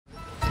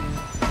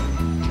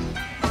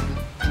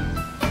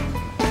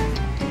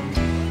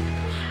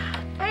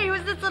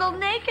little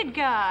naked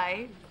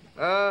guy.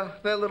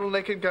 That little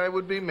naked guy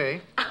would be me.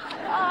 Oh,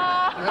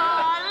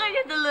 look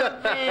at the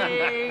little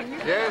thing.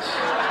 Yes.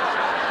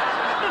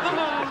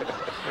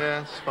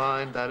 Yes,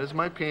 fine. That is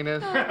my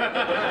penis.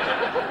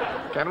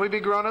 Can we be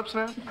grown-ups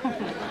now?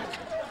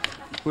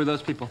 Who are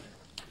those people?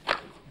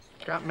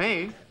 Got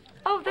me.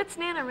 Oh, that's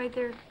Nana right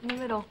there in the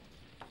middle.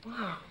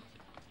 Wow.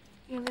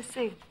 Yeah, let's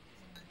see.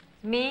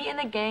 Me and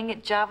the gang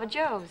at Java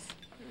Joe's.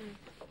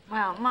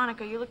 Wow,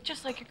 Monica, you look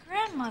just like your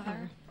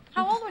grandmother.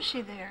 How old was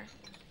she there?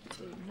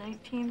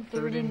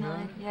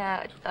 1939.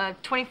 Yeah,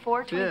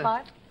 24, 25.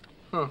 Yeah.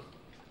 Huh.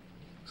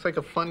 It's like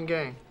a fun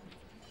gang.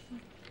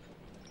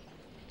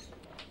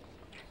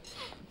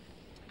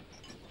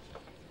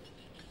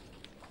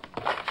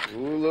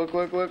 Ooh, look,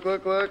 look, look,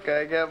 look, look.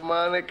 I got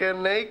Monica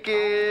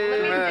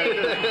naked. Let me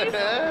see.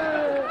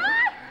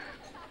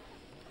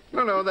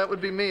 No, that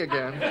would be me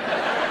again.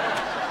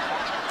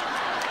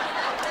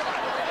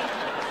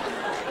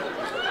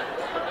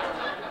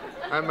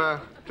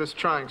 I'm, just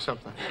trying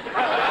something.